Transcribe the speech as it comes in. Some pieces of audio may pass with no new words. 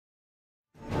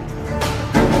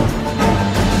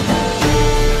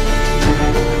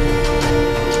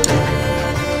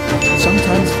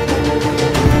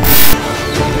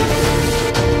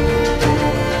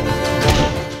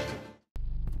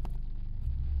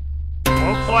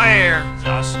player.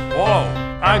 Just whoa.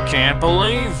 I can't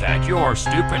believe that you're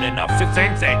stupid enough to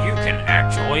think that you can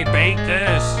actually beat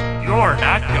this. You're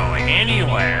not going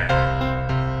anywhere.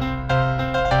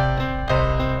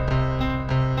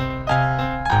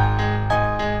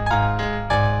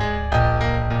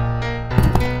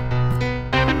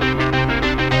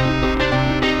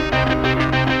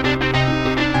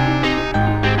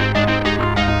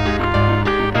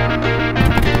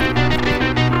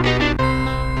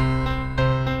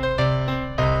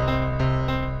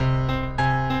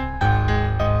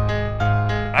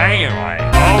 Anyway,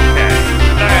 okay,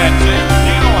 that's it.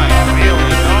 Now I'm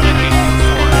really gonna get you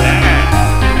for that.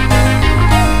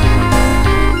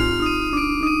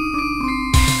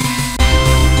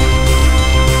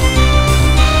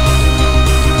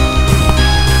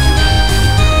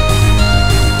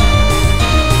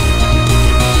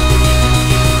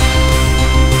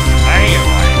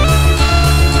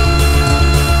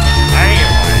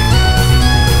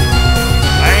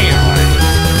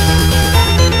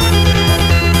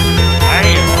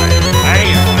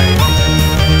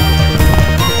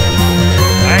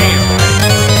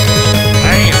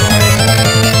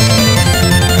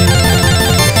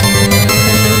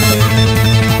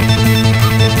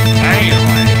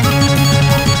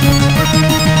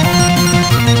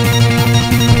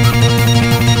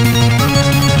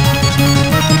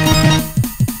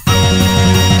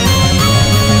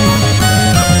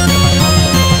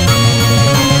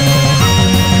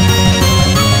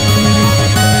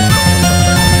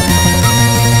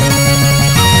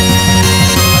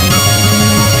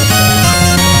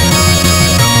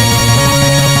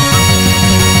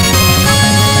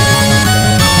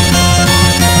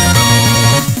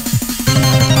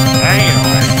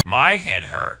 My head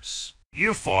hurts.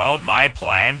 You foiled my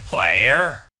plan,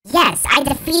 player. Yes, I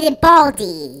defeated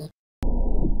Baldi.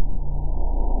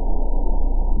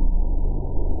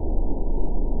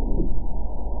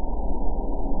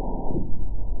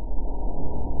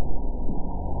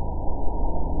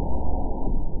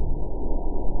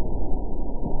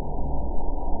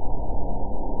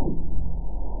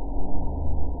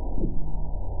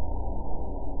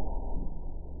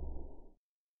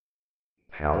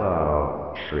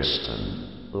 Hello, Tristan.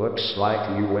 Looks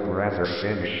like you would rather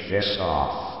finish this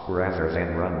off, rather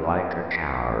than run like a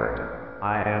coward.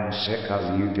 I am sick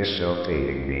of you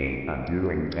disobeying me and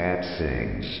doing bad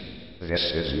things. This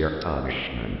is your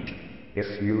punishment.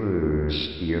 If you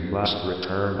lose, you must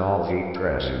return all the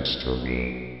presents to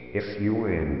me. If you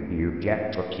win, you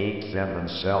get to keep them and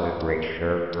celebrate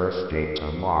your birthday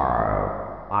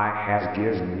tomorrow. I have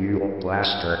given you a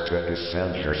blaster to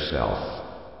defend yourself.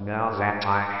 Now that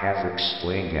I have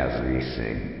explained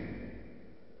everything,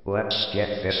 let's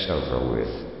get this over with.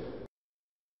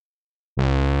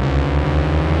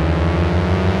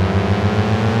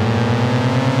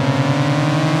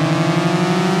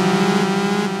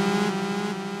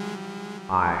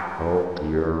 I hope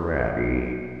you're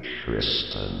ready,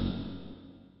 Tristan.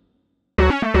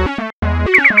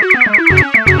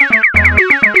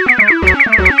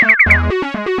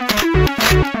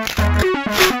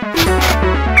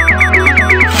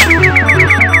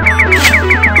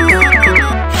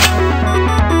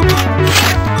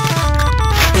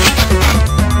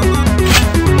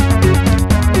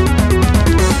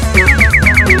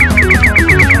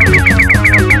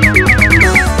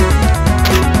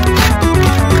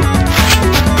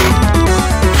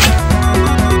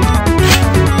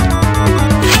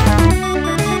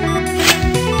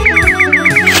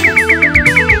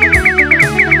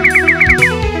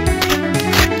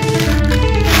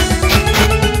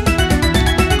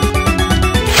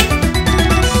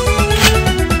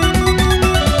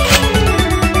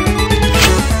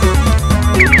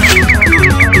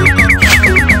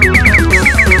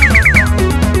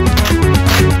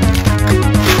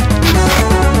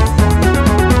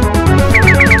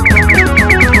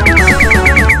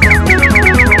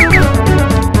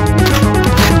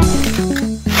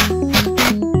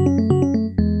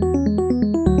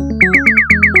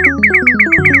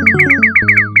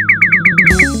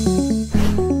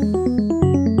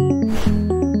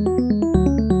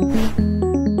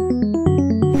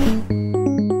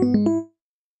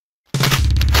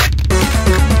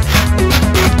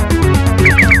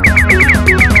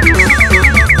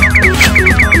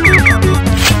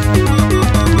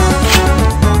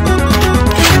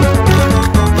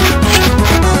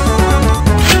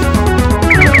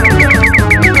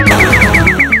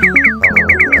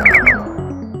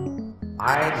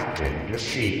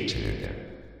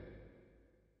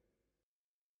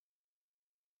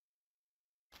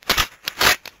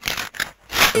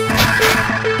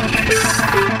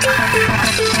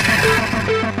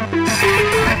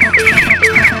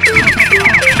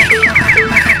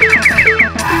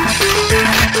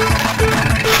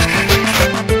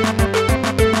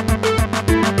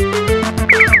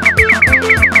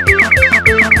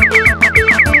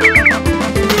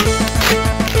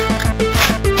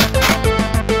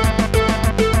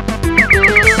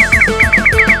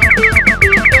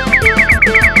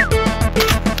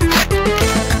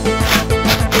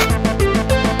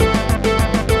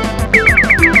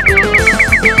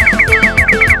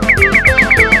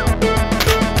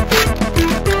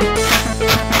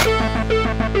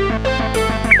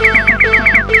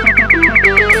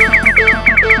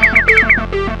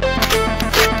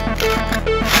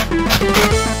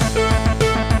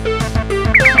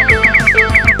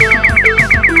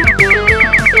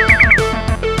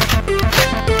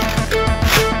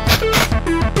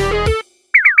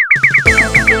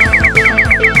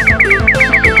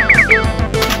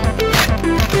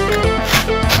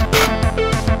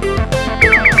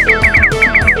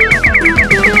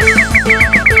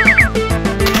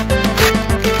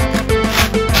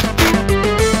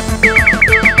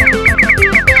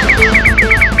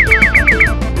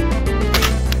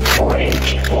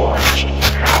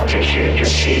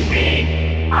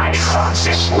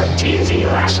 with TV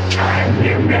last time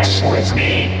you mess with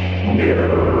me.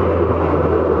 No.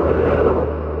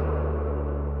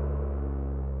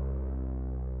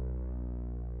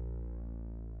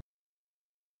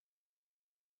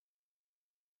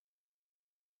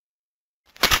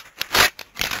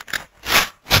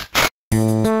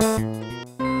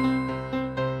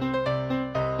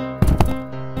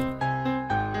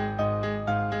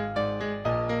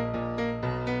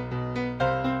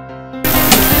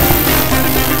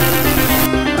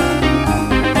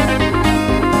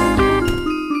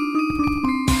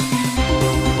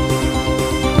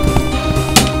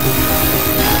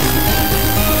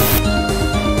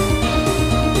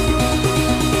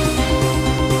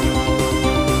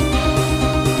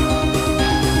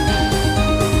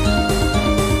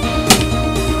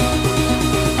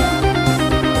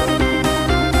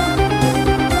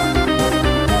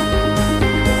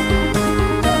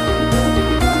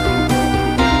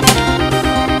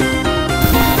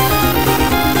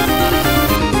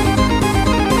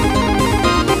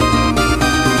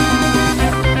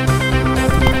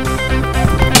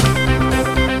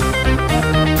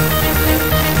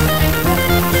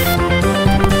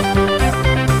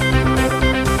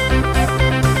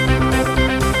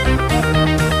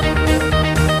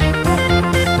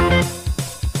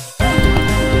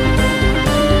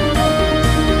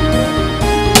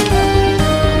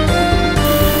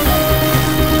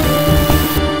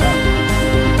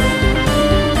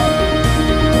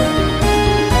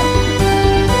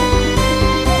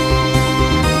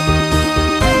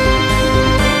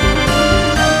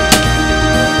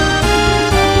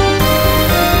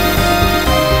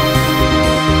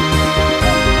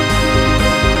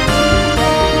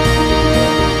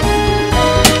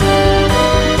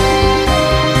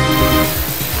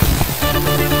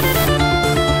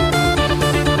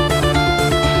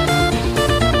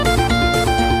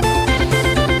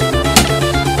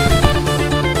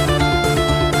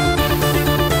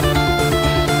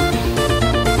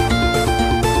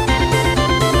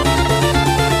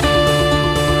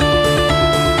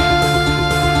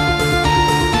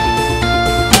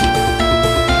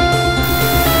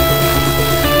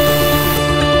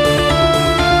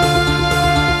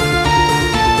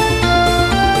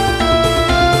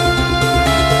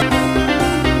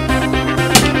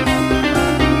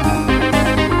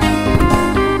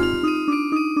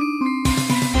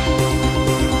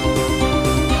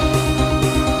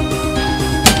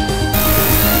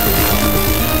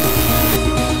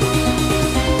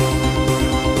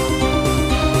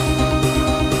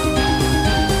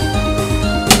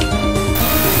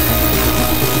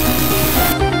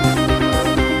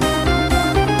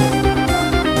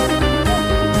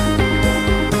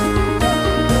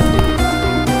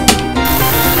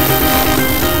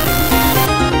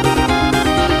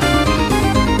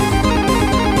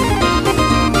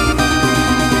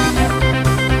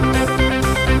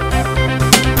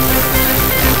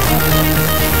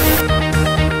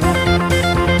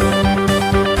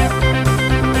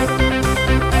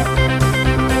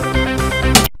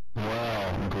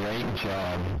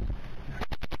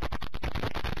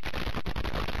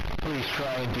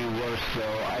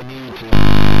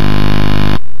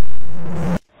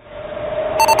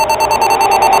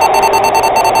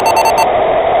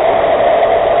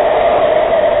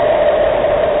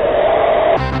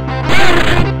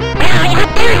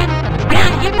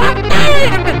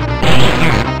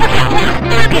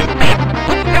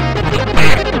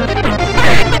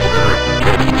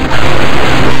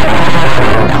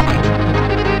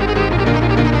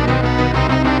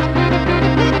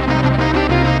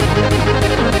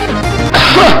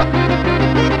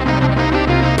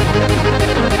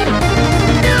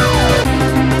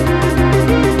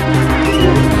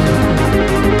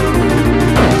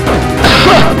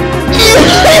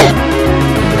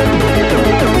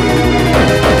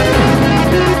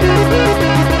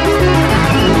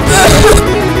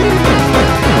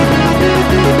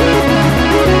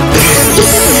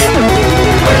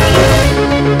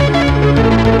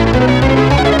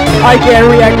 I get a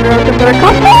reactor of the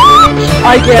couple.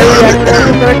 I get a reactor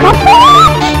of the couple.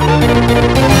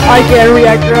 I get a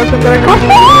reactor of the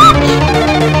couple.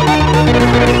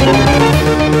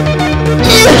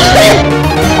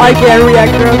 I get a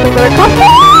reactor of the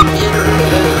couple.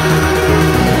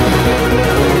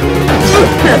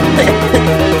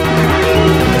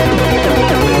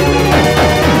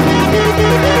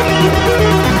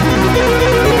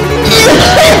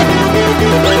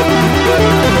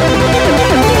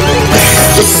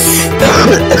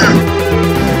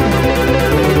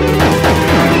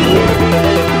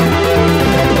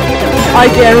 I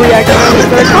get a reactor of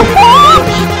the couple.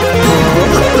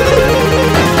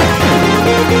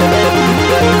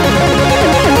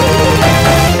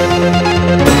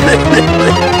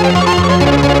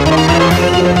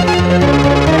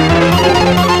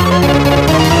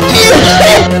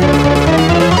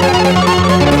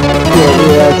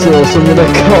 Pretzels, I'm gonna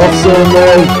cough so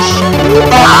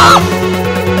much.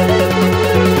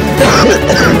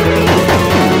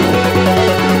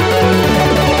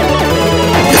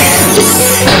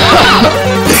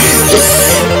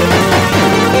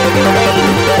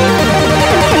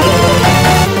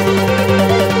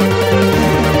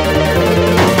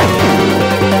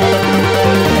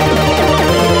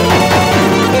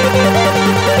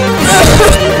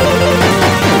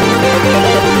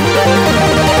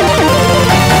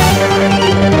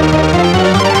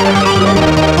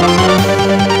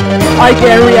 I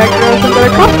can't react or else I'm gonna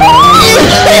come.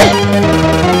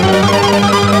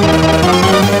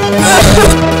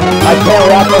 I can't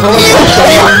wrap the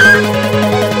whole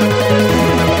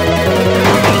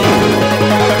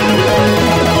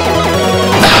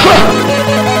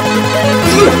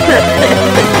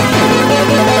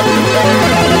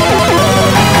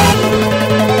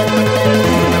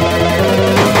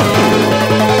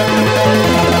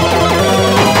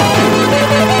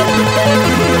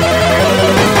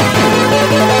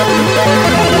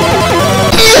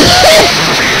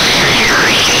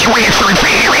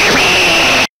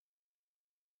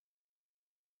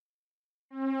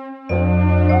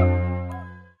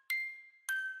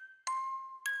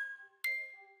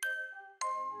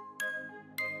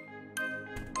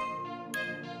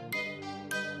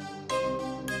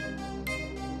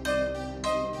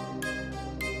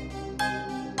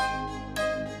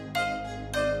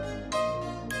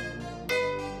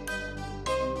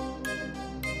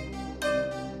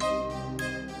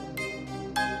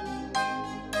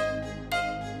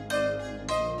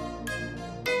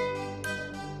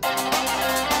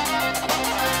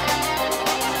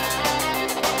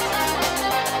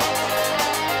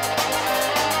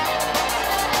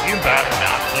You better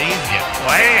not leave your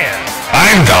clan.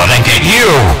 I'm gonna get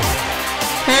you.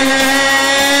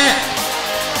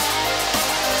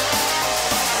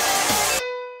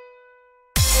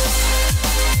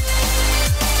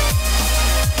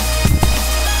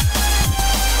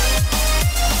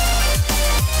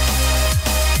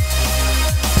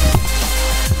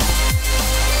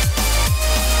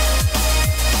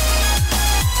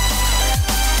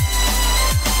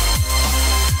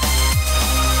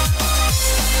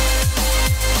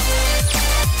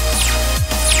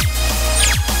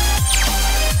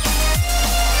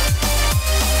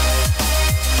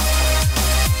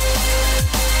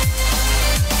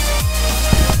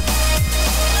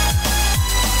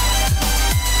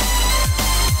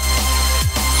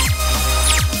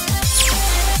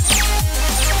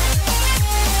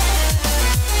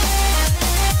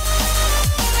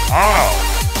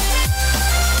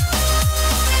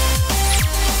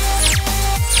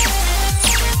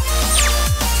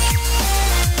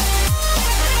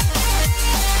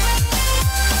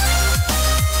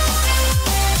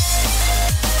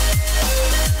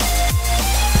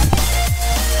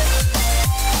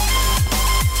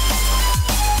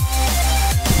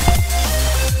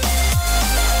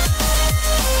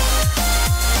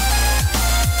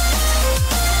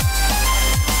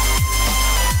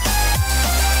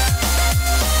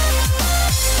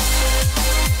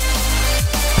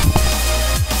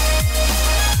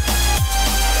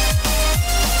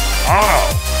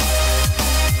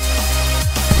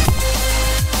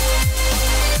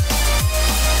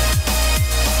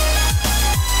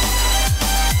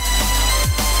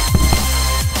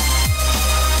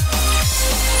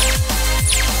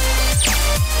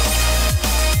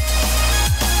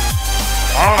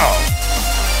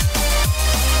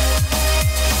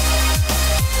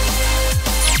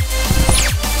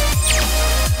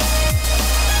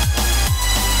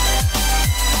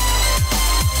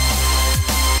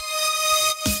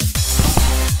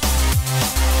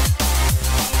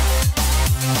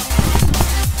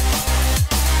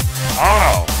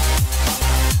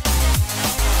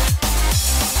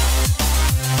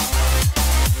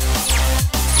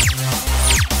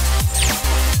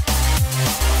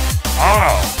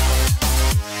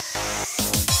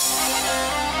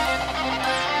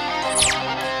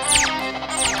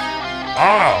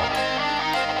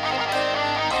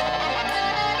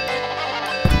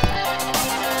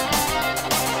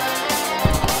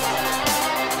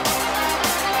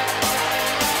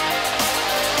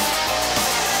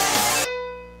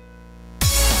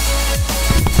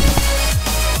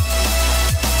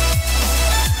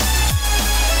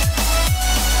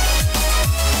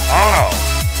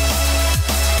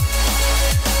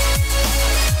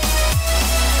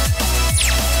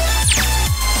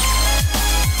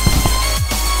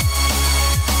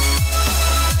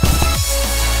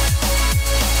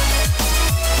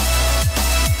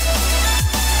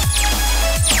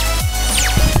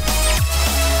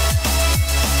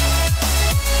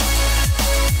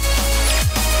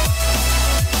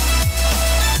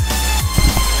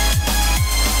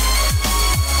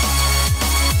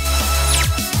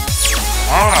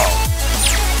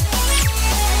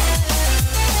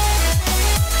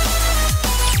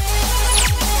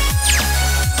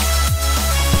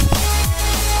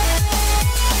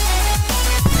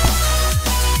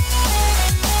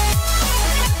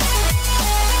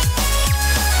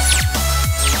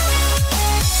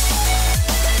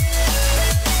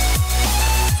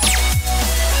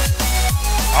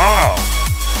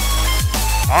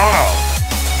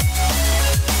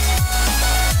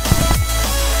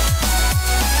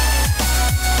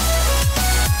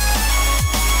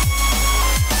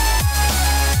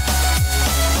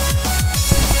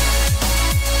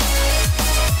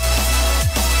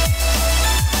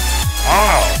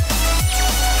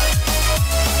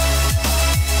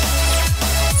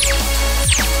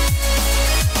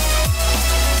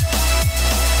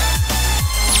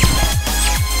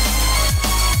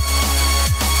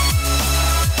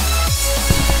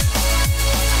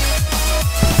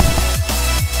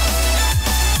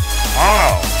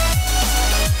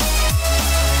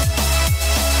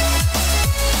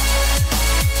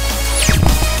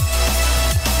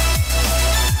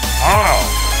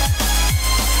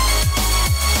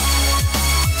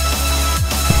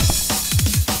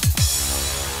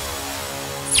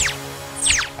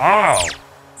 Oh.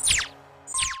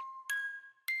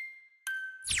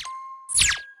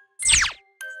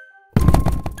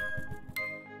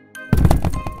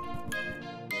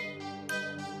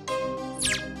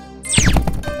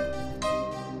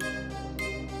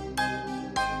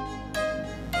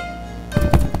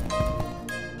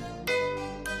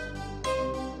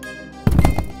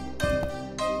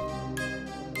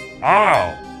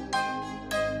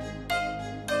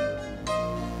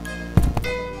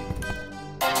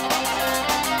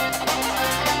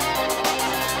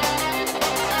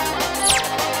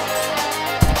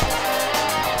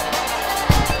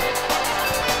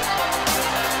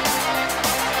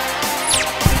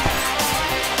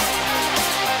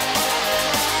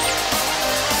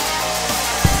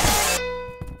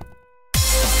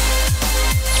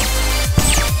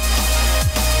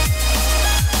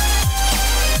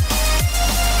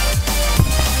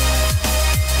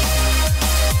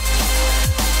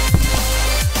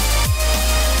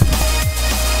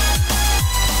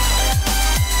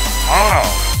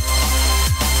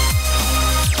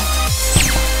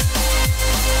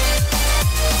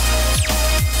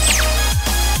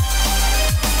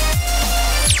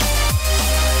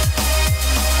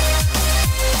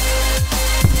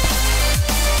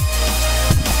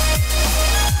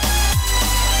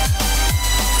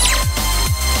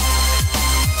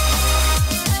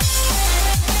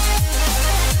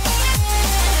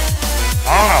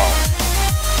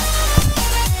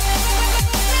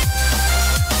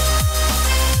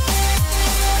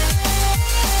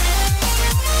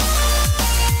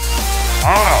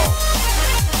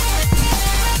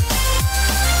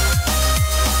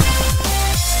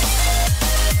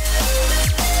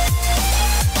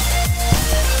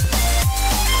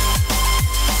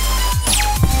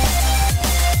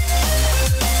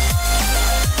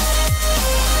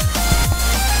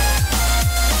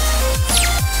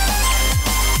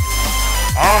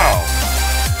 Oh.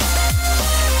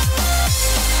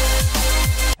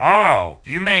 Oh,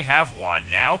 you may have one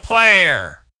now,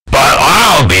 player. But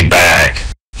I'll be back.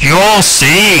 You'll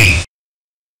see.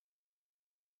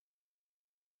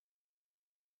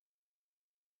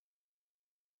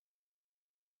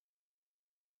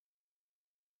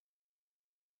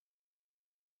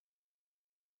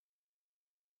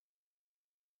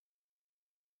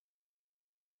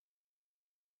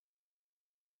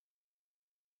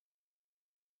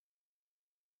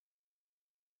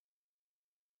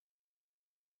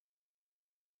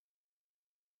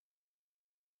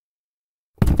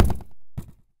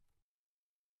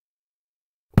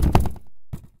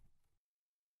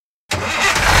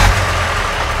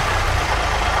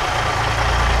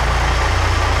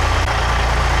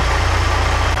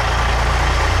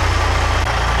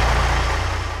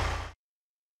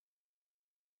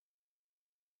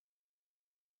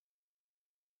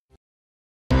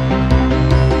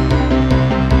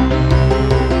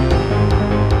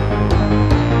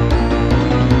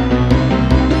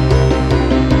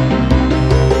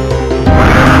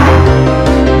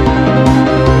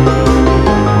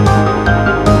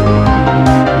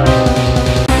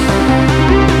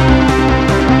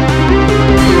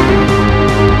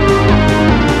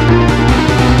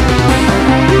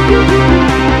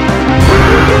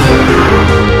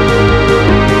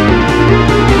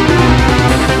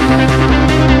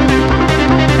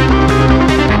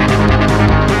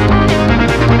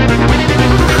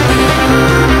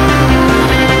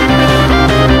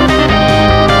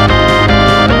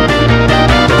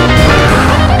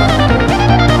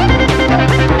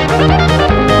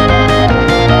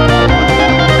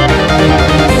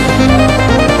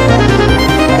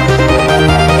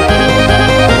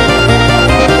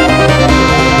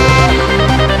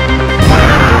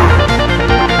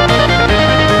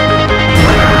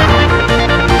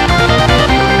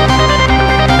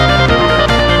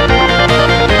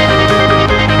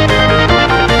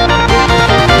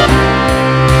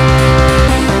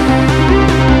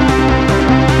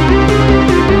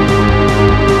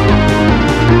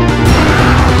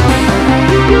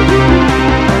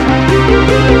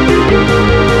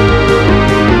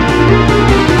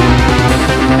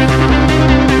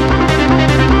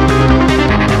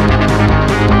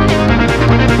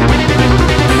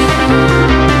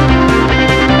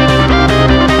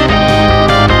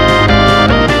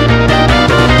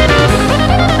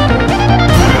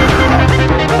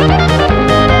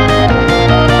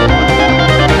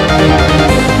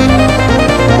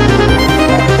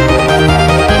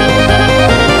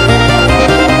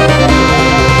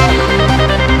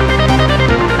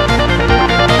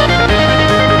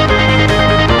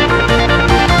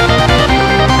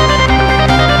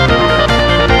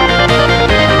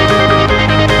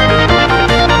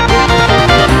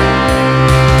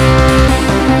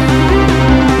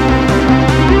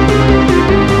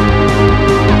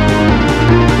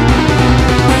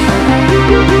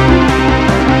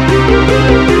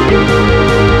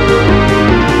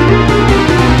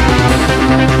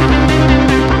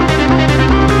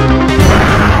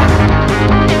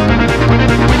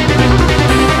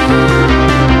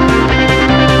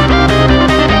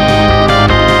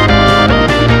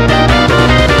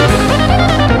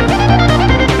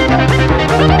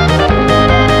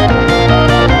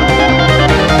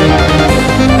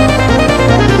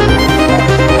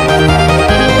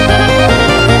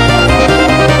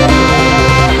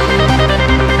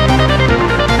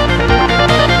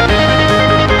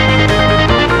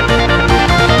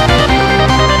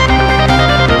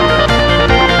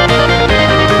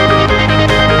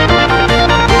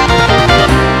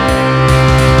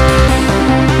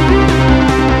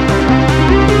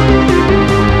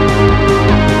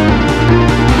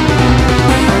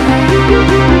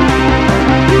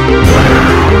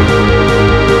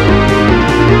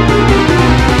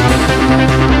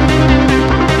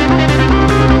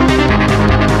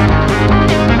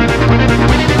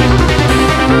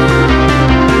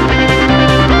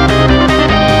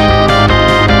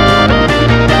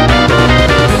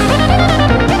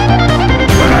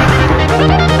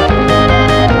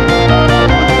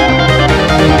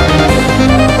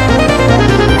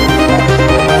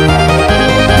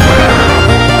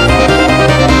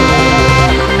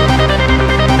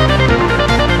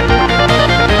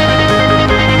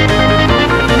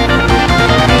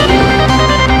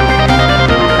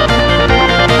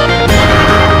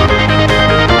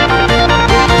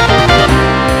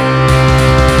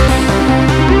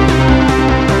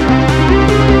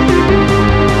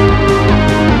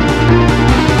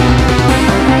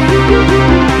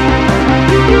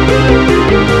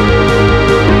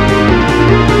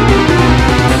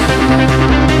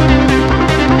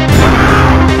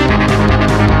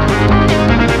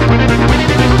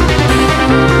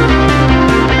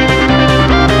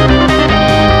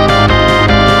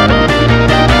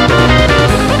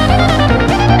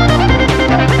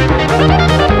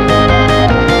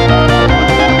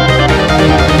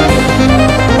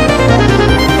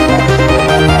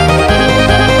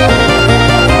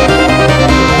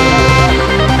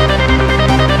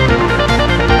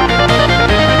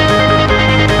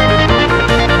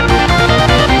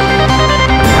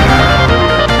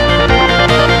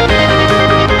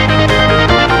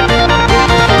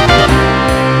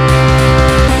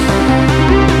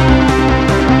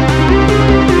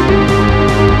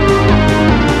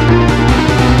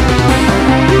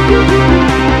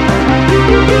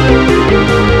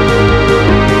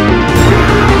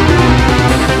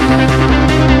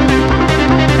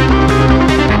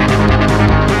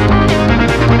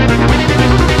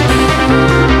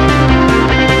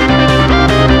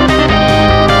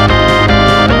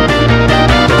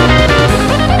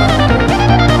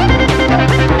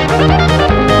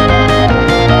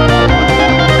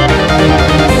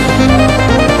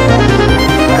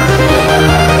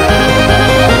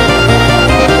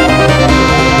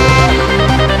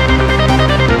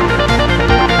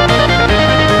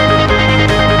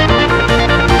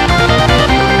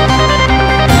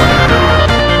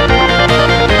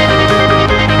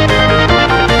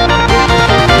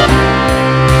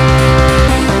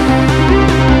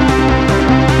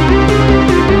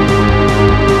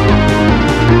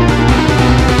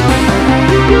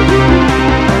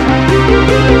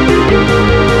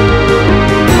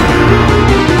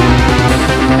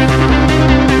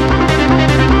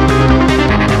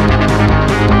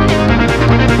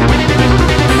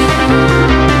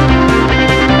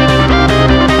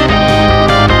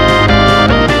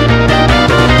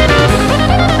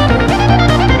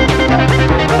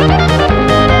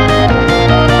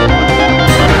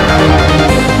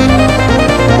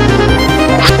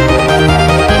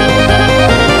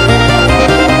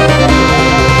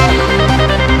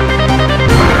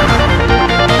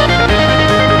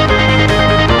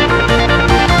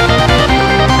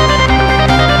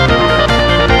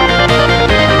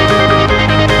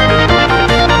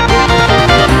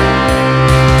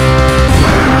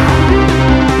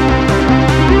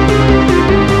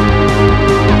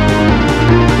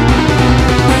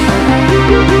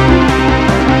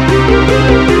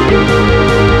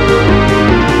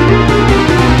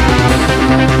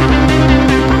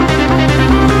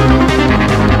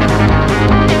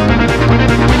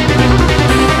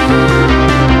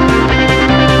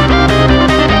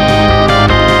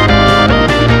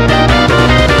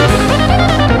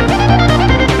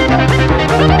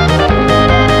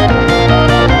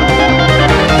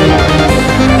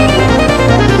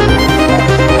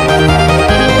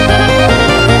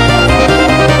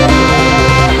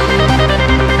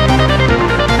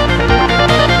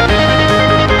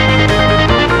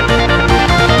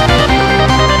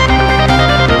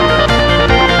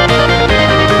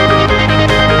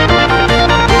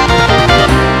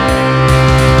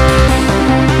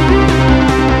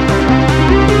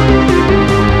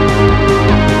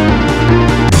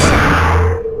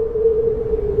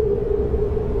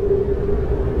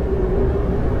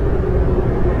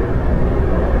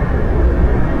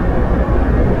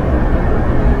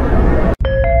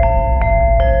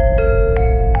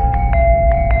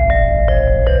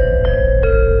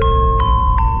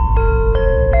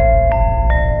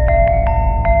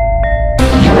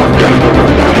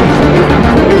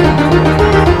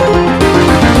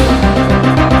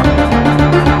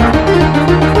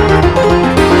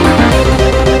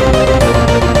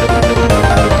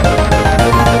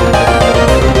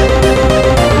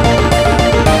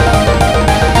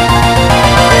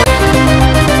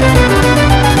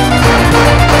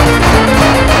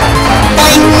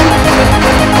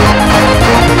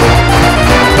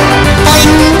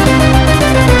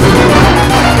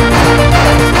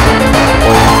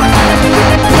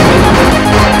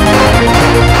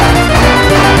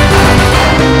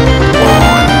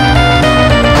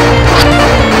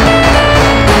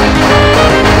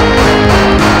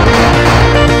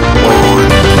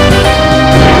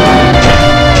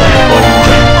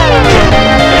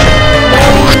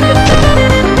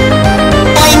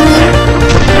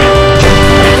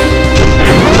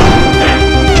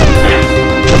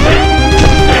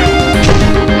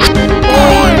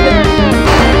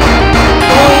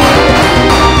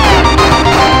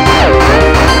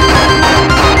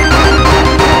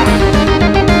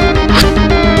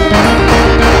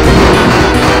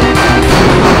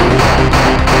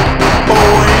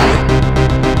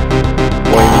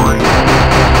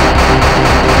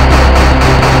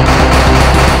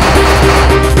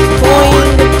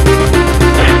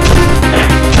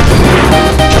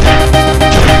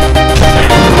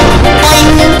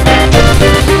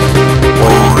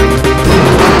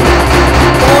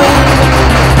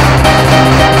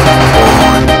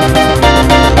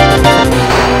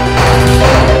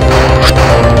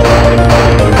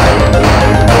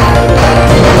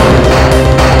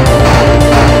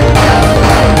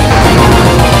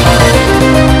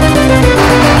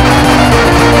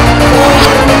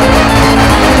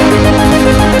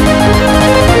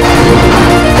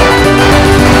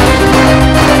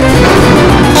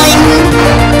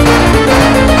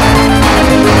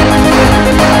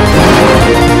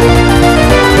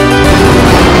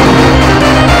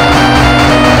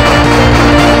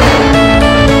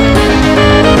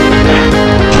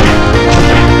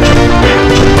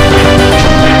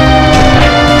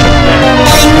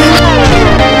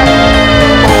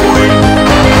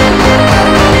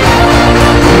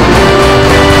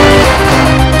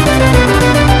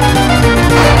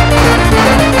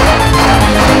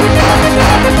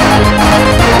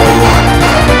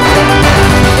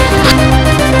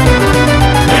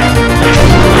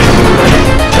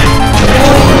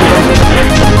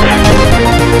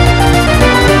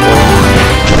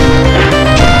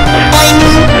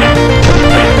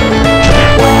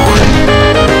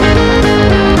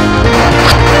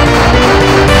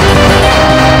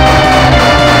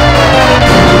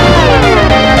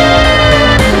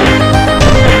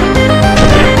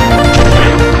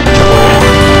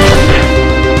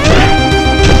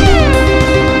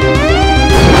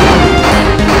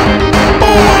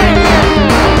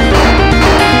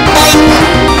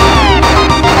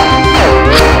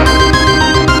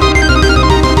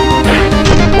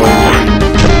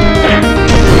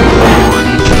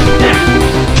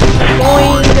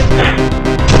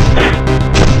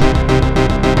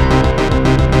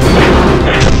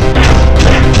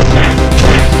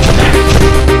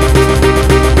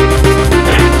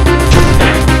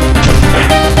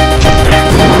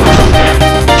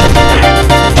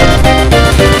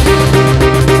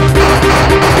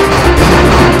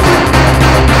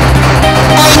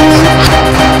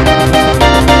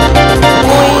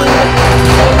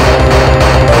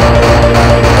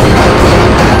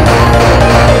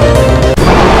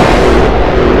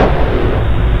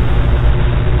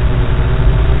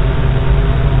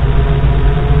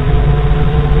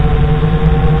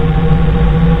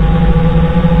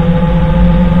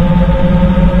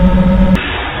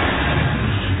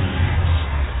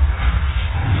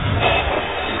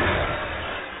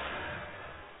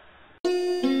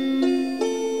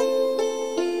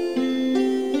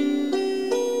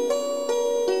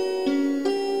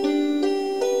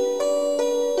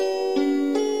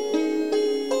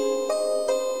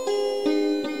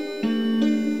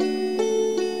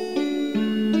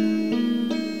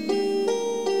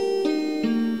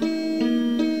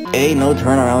 okay, no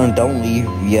turnaround, don't leave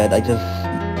yet.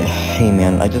 Hey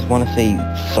man, I just want to say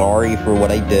sorry for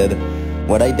what I did.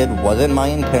 What I did wasn't my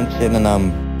intention, and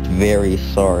I'm very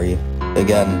sorry.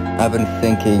 Again, I've been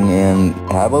thinking, and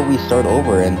how about we start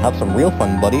over and have some real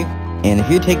fun, buddy? And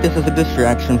if you take this as a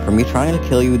distraction from me trying to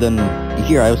kill you, then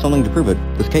here, I have something to prove it.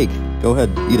 This cake. Go ahead,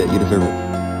 eat it, you deserve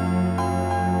it.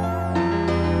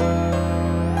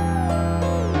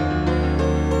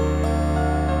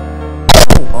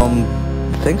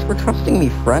 Thanks for trusting me,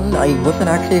 friend. I wasn't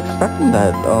actually expecting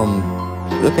that.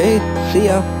 Okay, see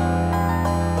ya.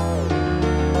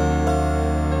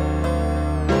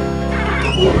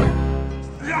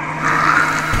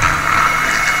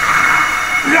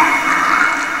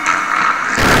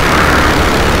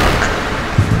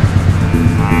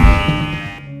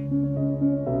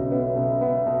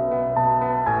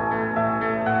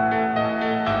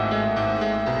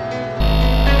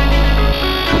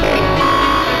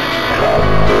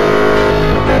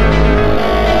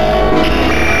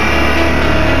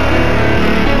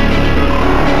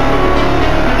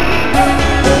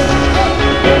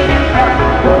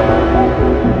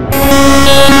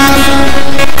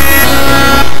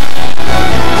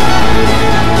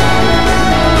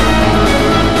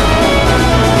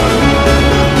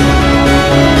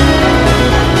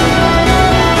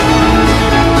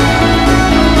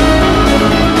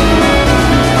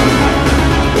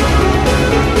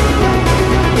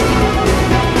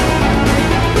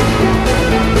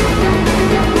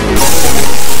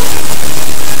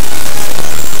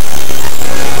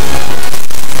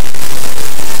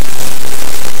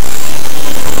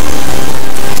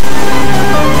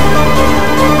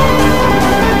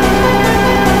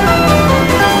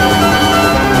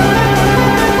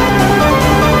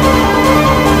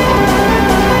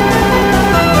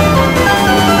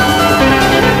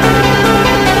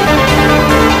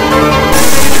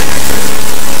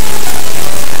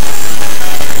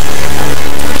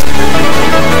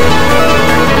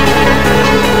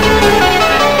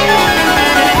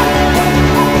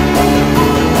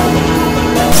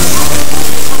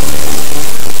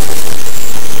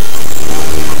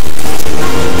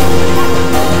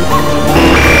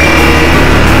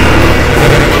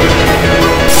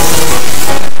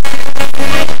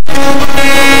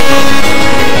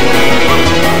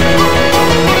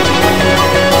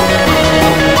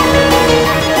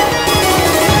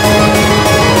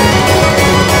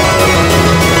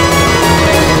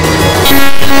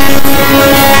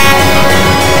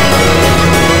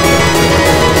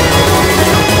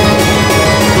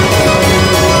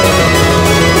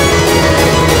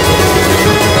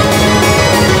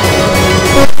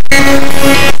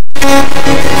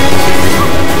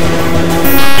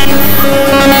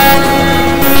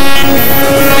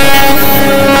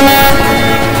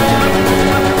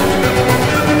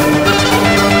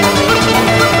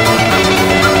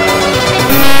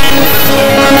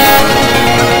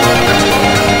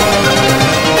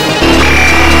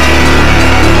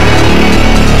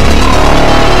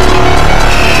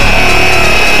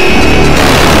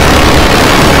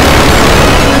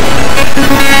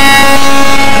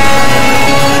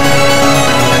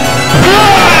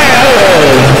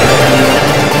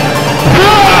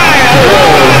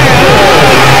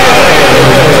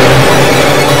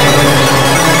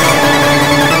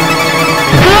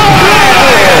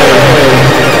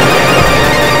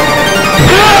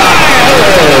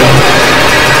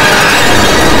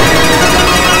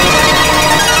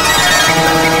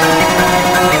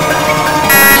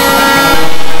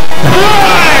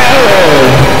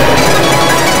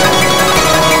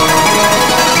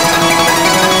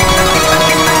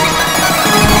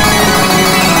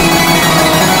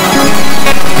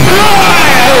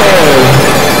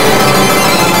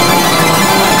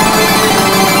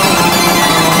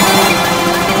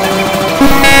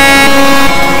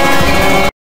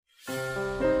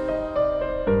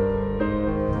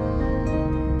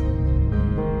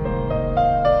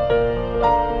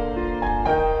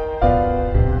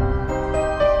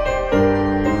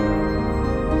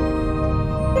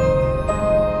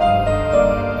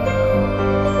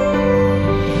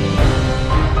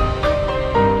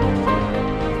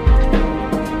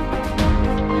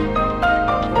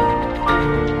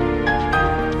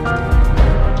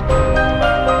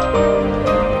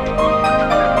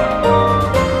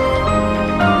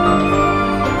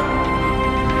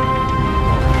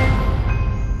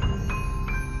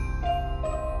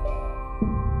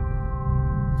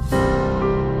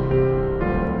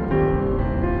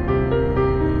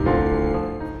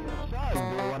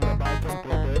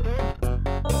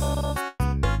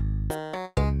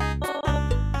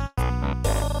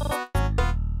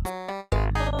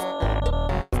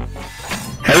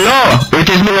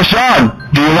 is me,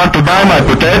 Ishaan. Do you want to buy my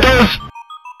potatoes?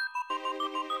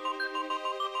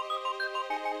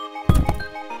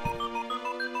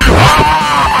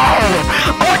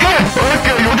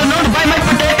 Okay, you did not buy my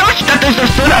potatoes? That is a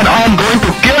sin and I am going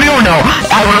to kill you now.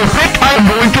 I will repeat, I am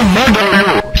going to murder you.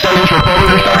 So you should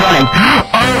probably start running.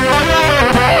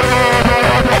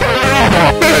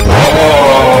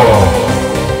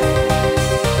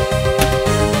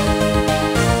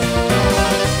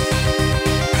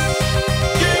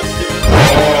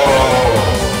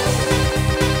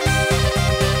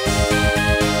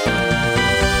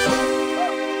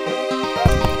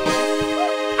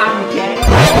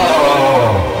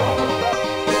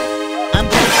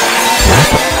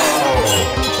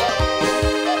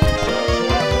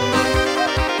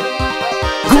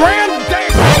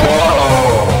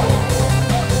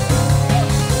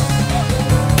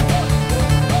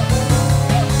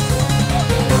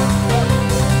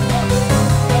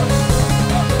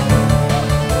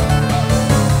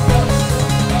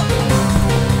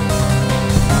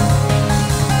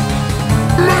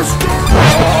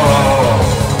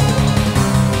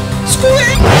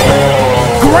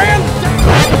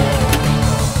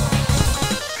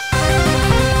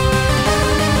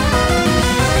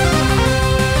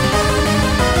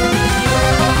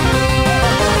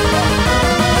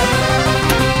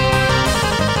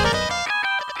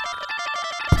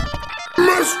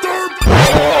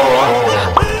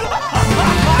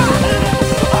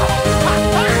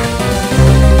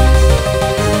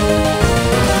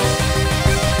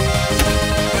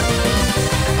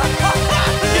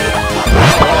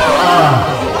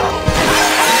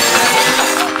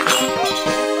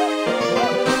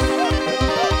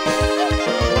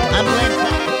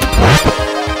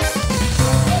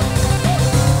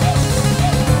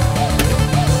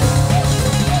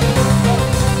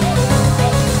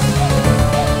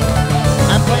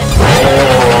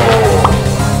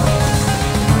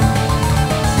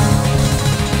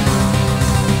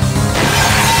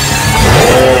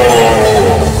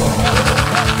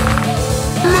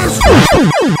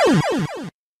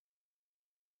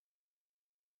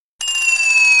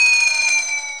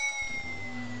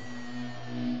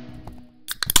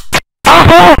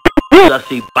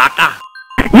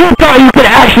 You thought you could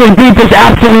actually beat this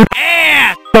absolute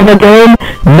ass of a game?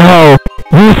 No.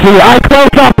 You see, I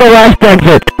closed off the last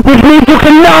exit, which means you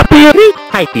cannot be a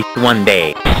typist one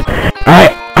day.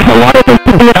 I wanted this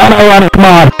to be an unironic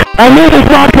mod. I knew this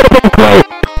mod could have been great,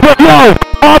 but no,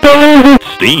 all the reasons.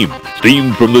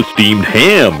 Steamed from the steamed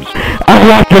hams. I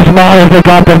liked this mod as it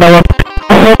got developed.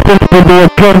 I hope this will be a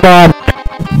good mod.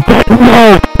 But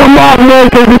no, the mod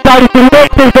makers decided to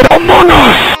make this an Among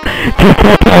Us! Just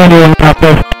don't tell anyone about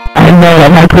this. I know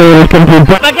that my creators can do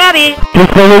better. Spaghetti!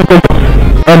 Just release this.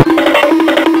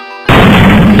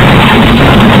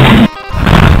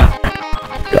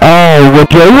 Oh,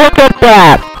 would you look at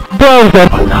that? There's a...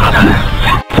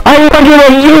 I wonder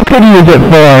what you could use it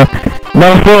for.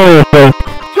 No, seriously.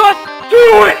 Just do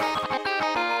it!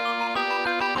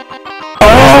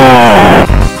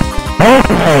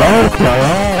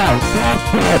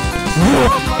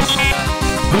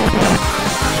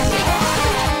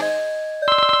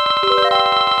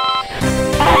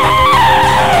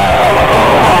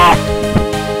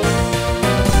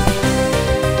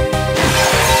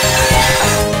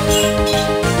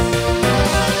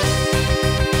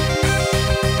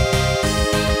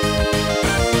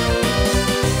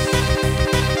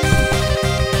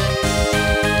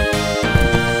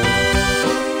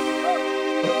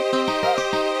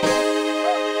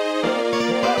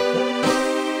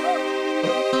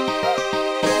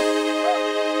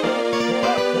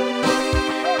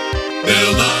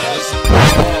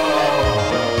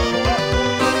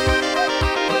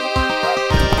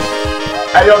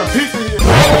 Hey, yo, the pizza here.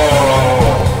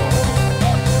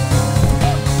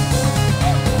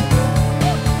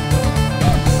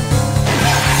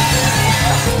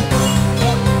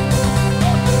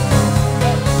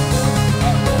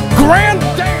 Grand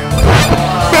damn!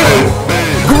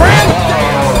 Grand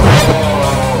damn!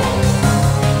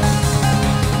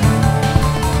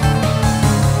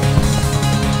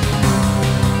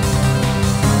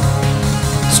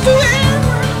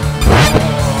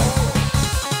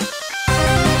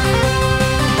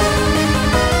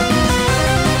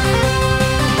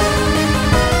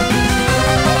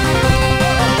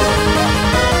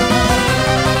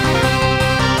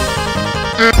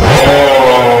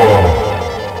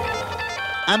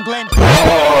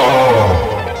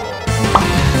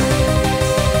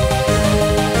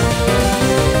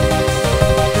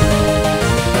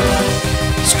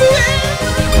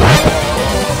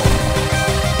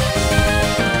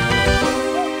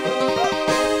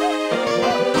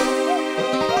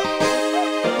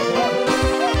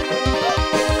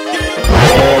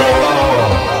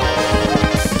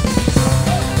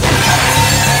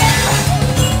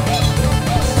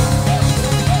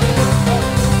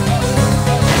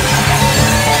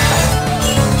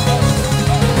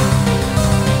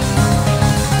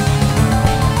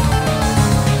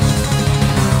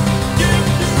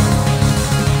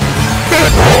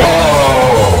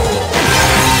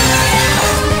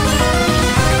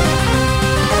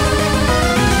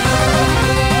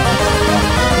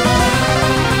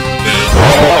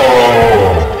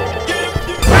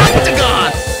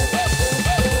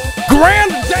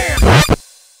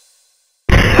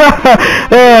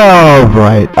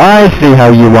 Alright, I see how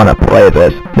you want to play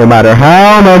this. No matter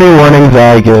how many warnings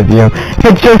I give you,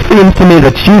 it just seems to me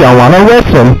that you don't want to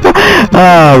listen.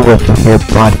 Listen here,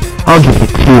 bud. I'll give you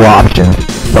two options.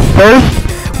 The first,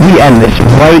 we end this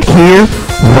right here,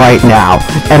 right now.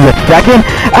 And the second,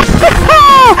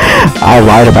 I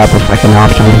lied about the second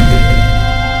option.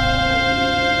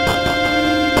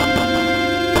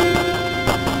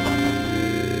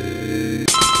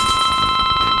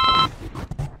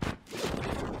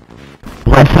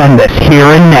 Let's end this here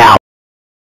and now.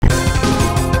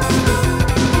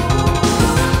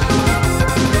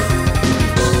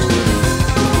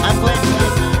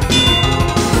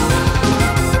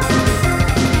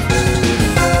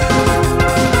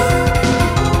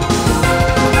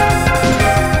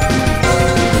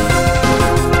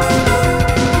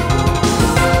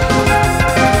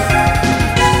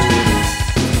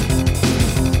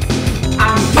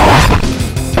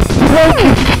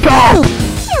 Stop!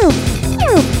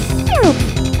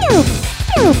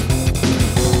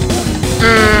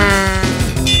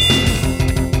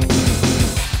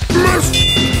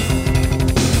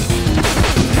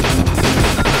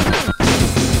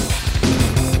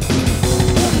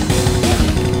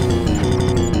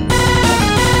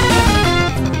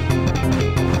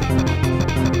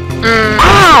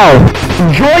 Ow!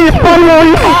 Enjoy your fun while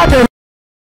you have it!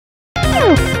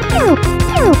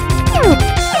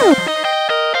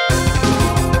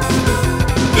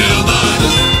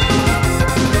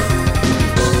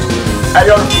 Hey,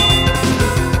 yo.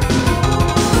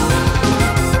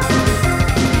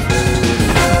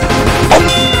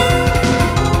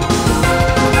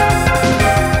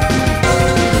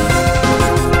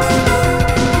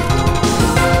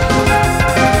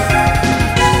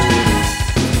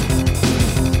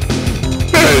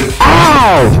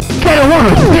 Ow! Get away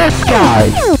with this guy!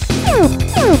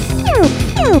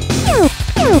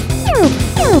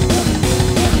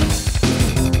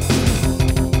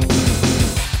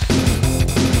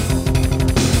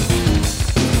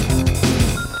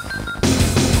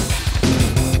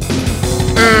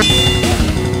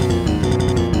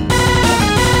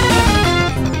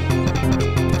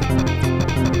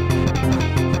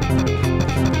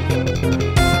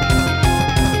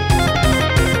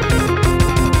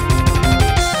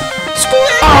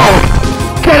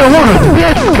 Get away with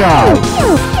this guy!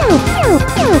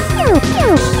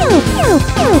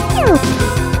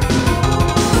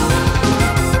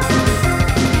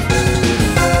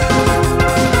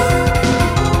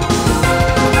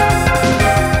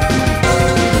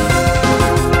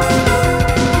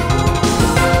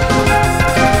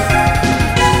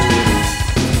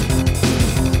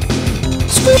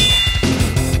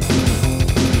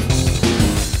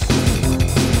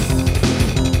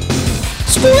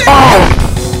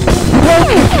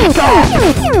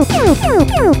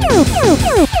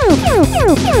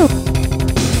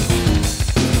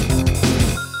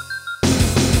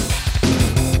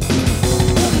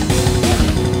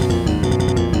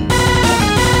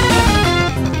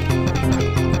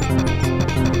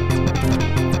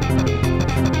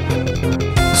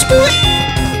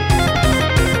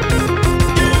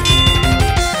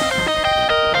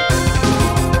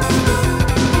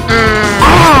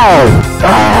 Oh!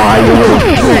 Ah, you little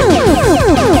shit!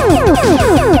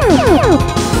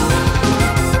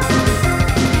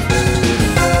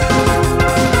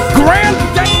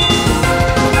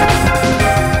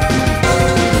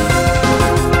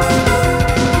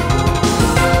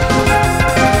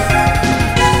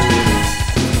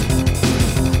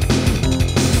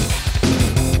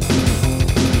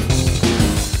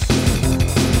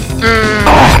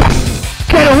 Get away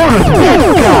with this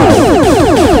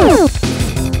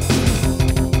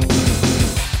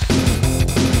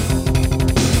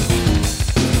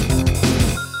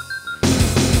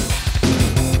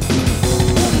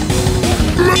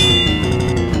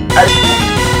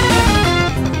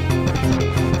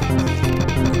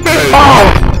guy! Oh!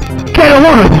 Get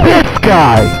away with this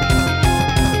guy!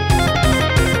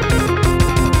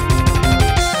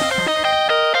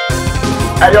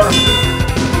 Hey, yo.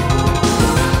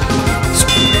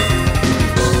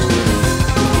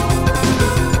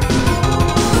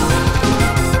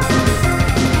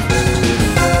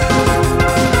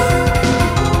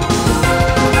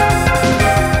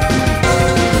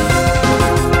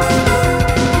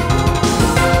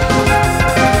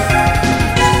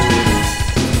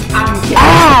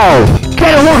 Ow!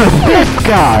 Get away with this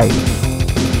guy!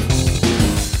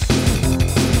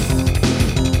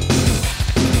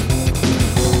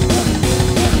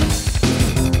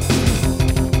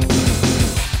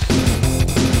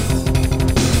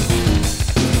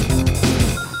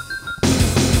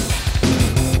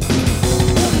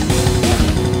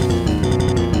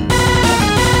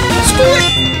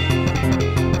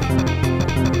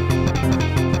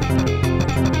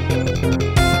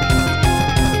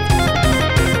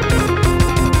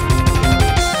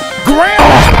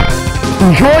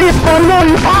 Enjoy your fun while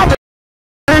you have it.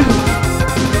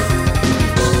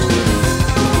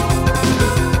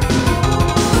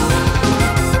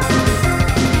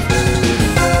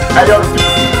 Hey, yo.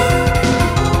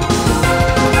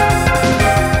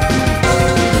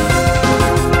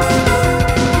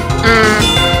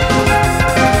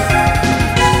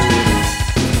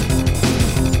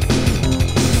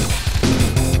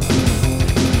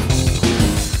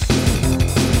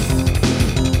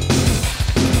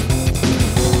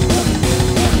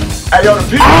 Hey, yo, the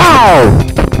people. Ow!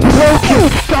 Won't you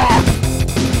stop?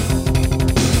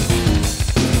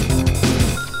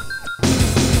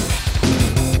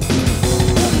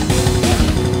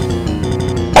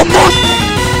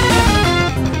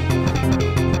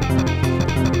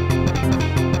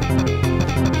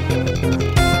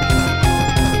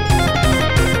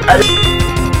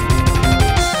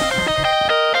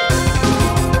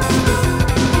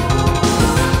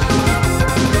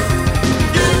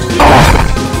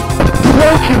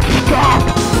 Won't you stop?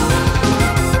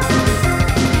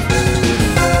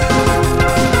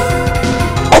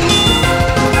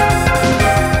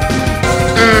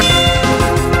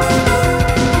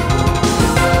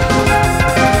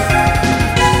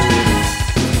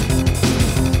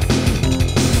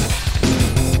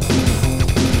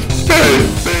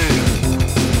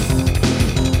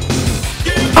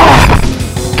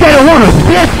 Get a load of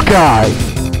this guy!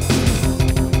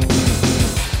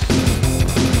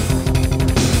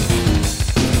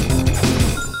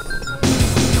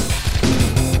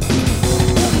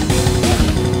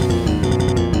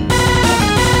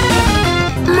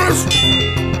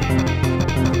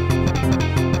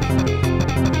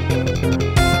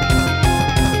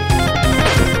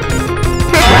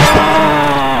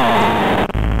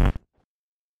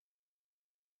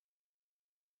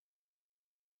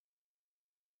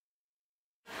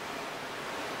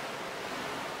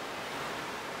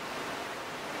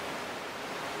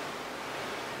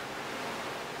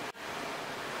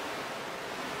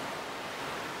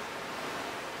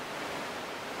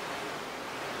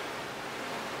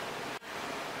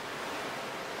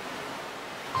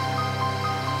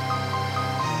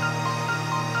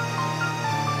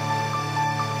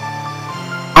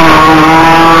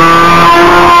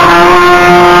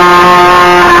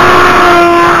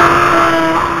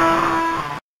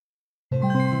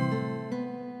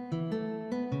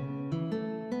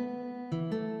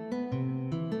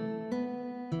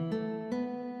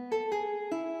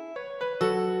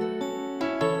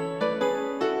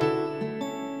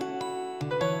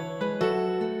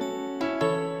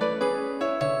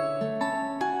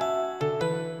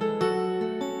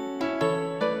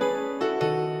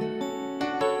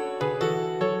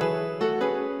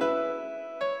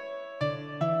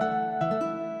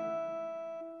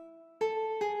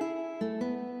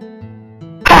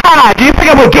 Do you pick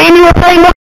up what game you were playing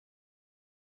with?